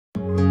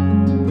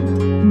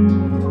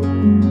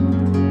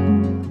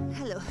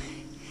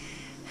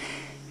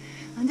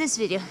this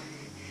video,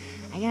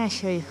 I'm gonna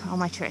show you all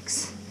my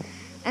tricks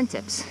and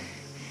tips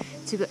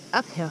to go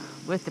uphill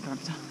with the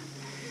Brompton.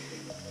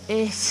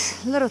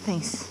 It's little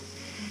things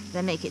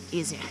that make it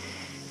easier.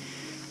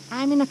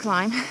 I'm in a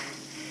climb,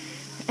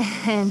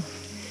 and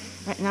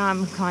right now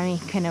I'm climbing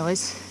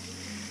canoes.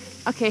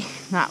 Okay,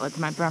 not with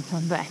my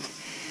Brompton, but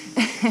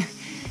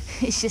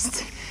it's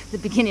just the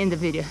beginning of the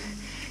video.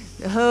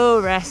 The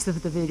whole rest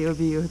of the video will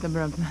be with the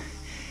Brompton.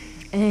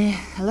 A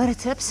lot of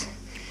tips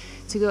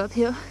to go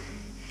uphill,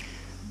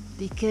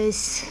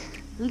 because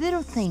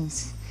little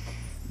things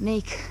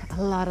make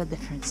a lot of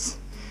difference.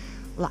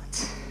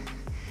 Lot.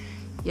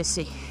 You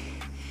see.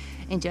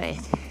 Enjoy it.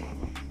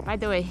 By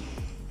the way,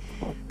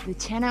 the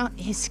channel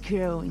is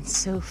growing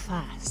so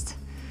fast.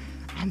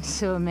 I'm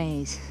so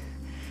amazed.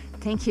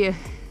 Thank you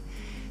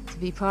to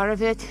be part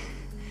of it.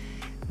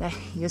 That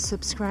you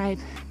subscribe,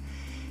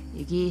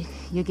 you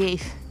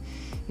gave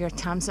your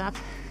thumbs up.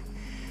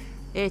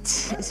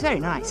 It's very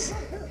nice.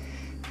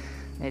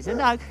 There's a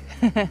dog.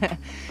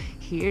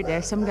 Here,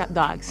 there's some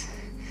dogs.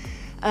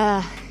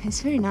 It's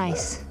very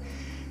nice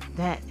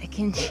that I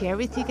can share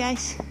with you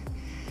guys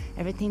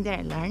everything that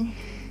I learn,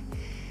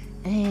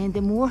 and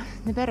the more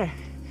the better,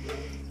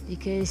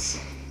 because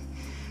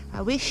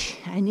I wish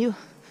I knew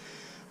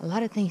a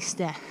lot of things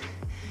that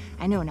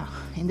I know now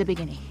in the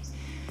beginning.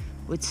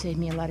 Would save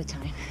me a lot of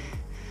time.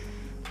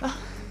 Well,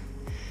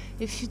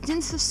 if you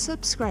didn't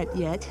subscribe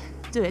yet,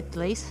 do it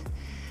please.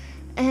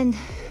 And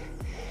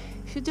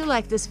if you do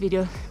like this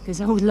video,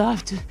 because I would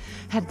love to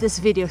have this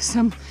video,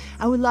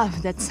 I would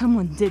love that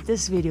someone did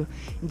this video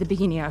in the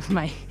beginning of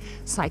my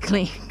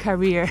cycling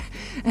career.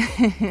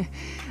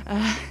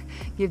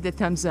 Give the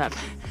thumbs up.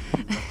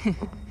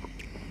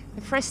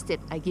 The first tip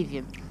I give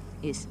you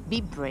is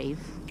be brave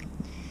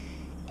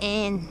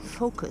and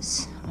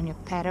focus on your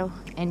pedal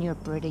and your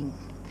breathing.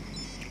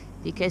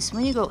 Because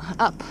when you go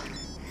up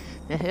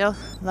the hill,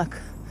 look.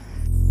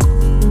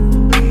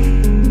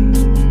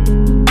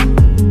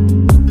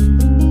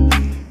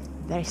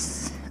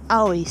 There's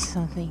always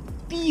something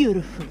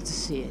beautiful to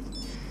see it.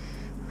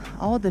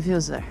 All the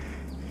views are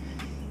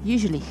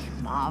usually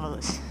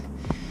marvelous,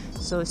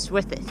 so it's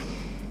worth it.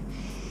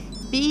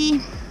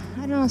 Be, I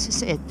don't know what to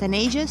say,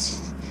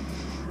 tenacious,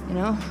 you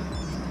know.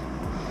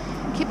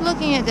 Keep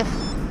looking at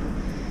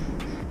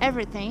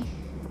everything.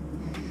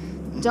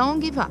 Don't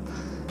give up.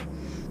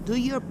 Do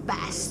your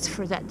best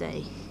for that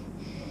day.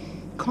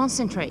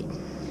 Concentrate.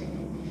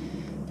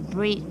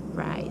 Breathe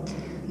right.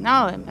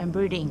 Now I'm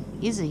breathing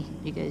easy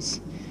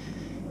because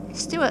it's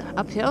still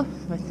uphill,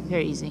 but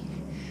very easy.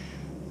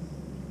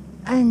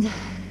 And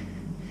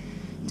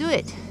do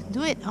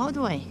it all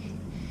the way.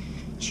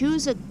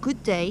 Choose a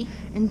good day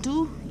and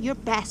do your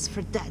best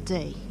for that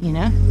day, you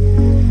know?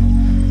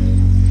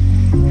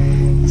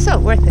 So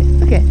worth it.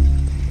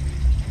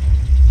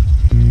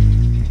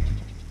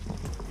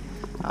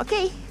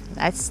 Okay,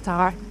 let's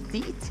start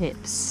the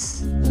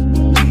tips.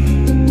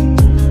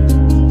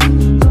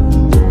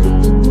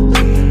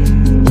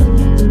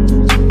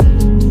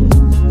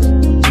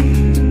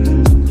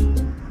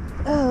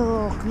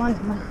 Oh, come on.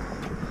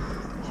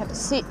 I have to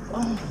sit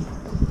on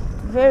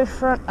the very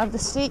front of the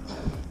seat,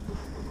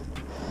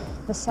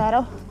 the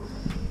saddle,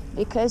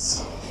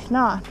 because if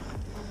not,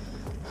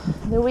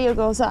 the wheel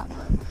goes up.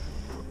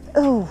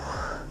 Oh,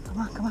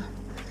 come on.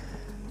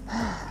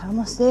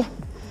 Almost there.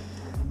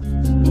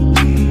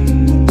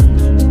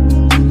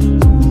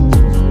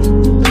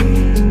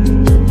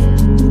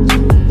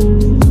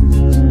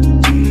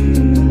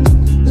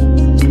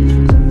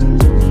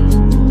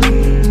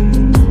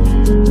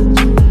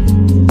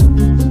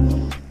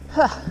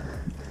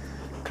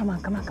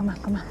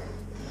 Come on.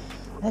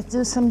 Let's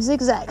do some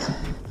zigzag.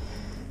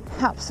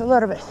 Helps a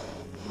little bit.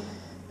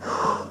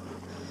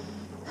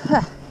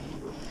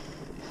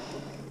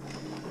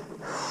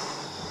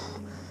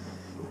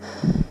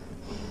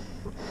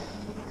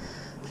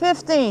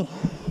 15.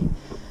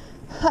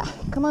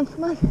 Come on.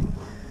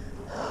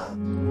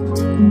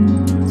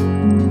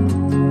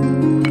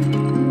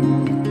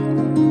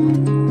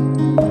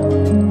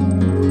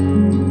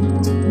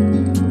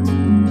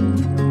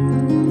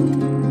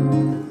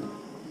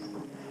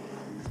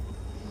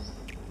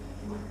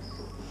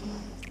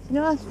 You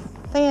know, I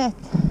think that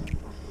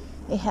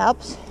it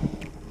helps.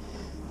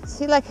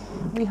 See, like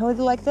we hold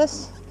it like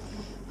this,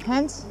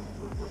 hands,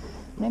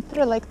 and I put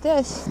it like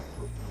this.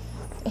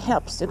 It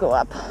helps to go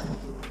up.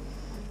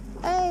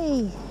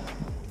 Hey.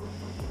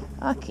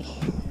 Okay,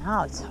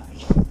 now it's hard.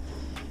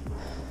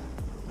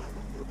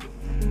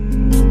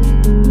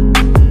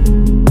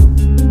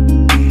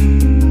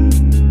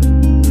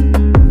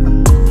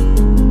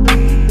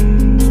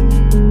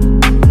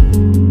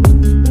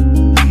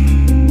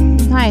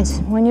 Nice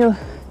when you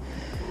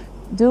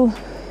do,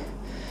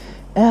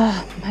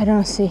 I don't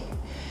know, se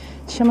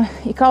chama,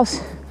 e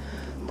calls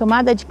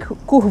tomada de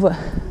curva,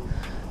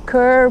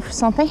 curve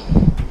something.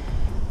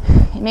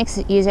 It makes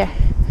it easier.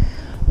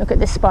 Look at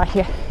this spot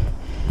here.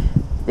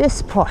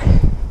 This part,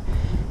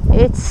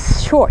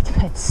 it's short.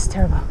 It's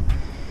terrible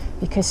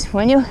because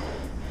when you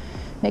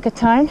make a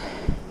turn,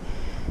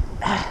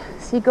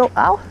 see, go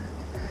out,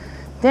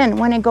 Then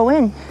when I go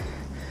in,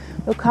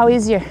 look how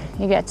easier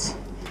it gets.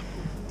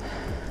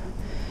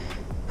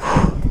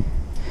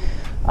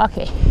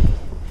 Okay.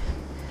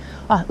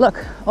 Oh,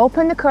 look,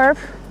 open the curve.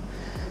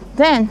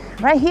 Then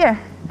right here,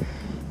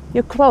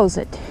 you close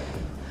it.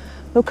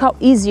 Look how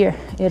easier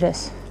it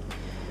is.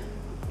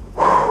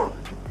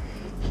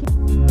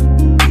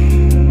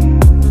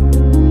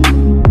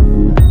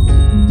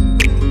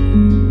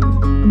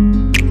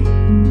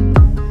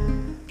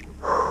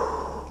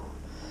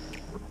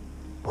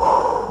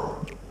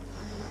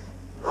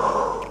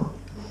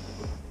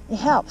 It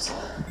helps.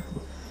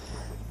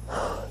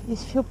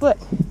 If you put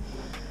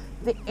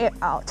the air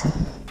out,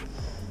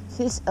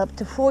 this up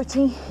to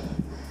 14.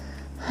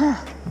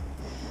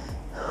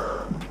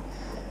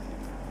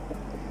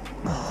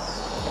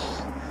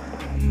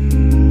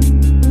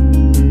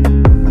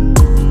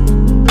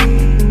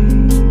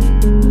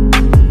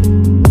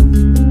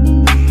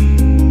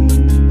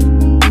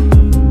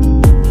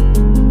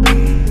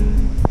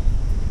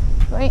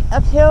 Going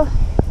uphill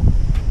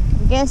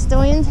against the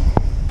wind.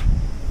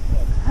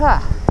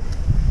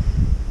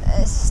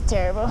 That's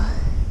terrible.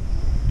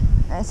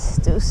 Let's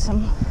do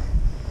some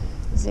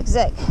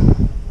zigzag.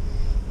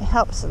 It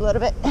helps a little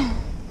bit.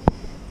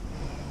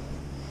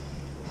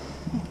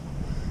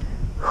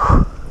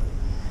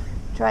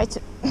 Try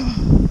to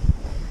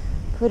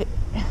put it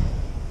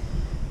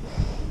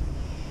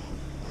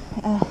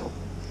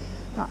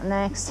not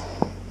next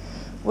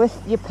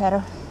with your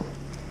pedal.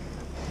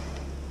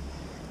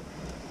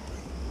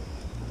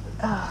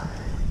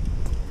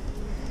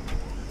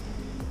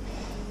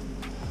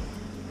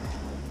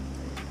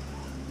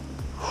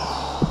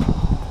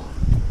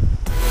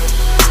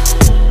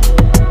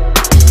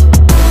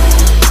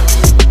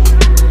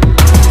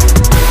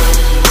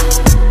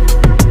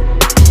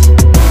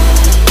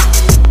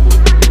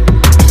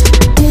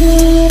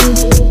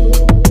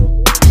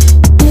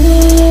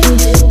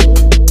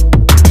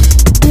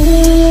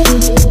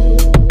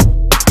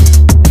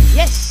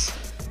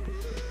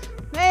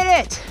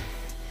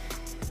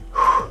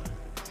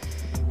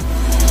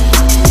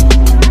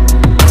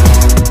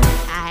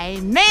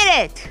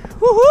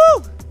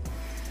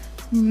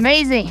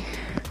 Amazing.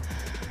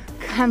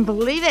 Can't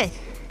believe it.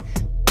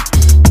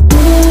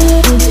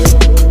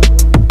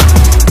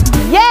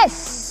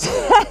 Yes!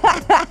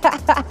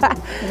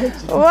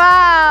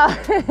 Wow!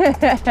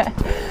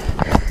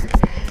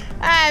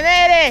 I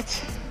made it.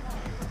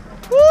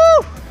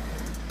 Woo!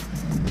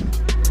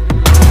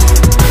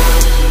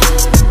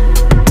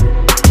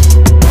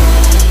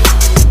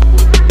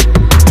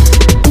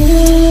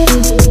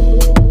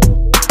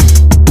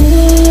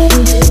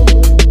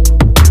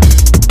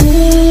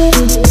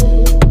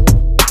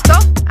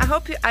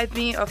 I've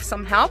been of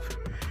some help,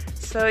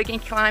 so you can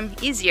climb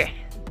easier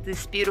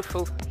these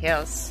beautiful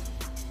hills.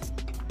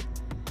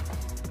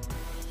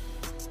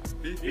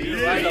 Be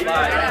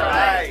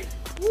right.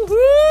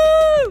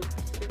 Woohoo!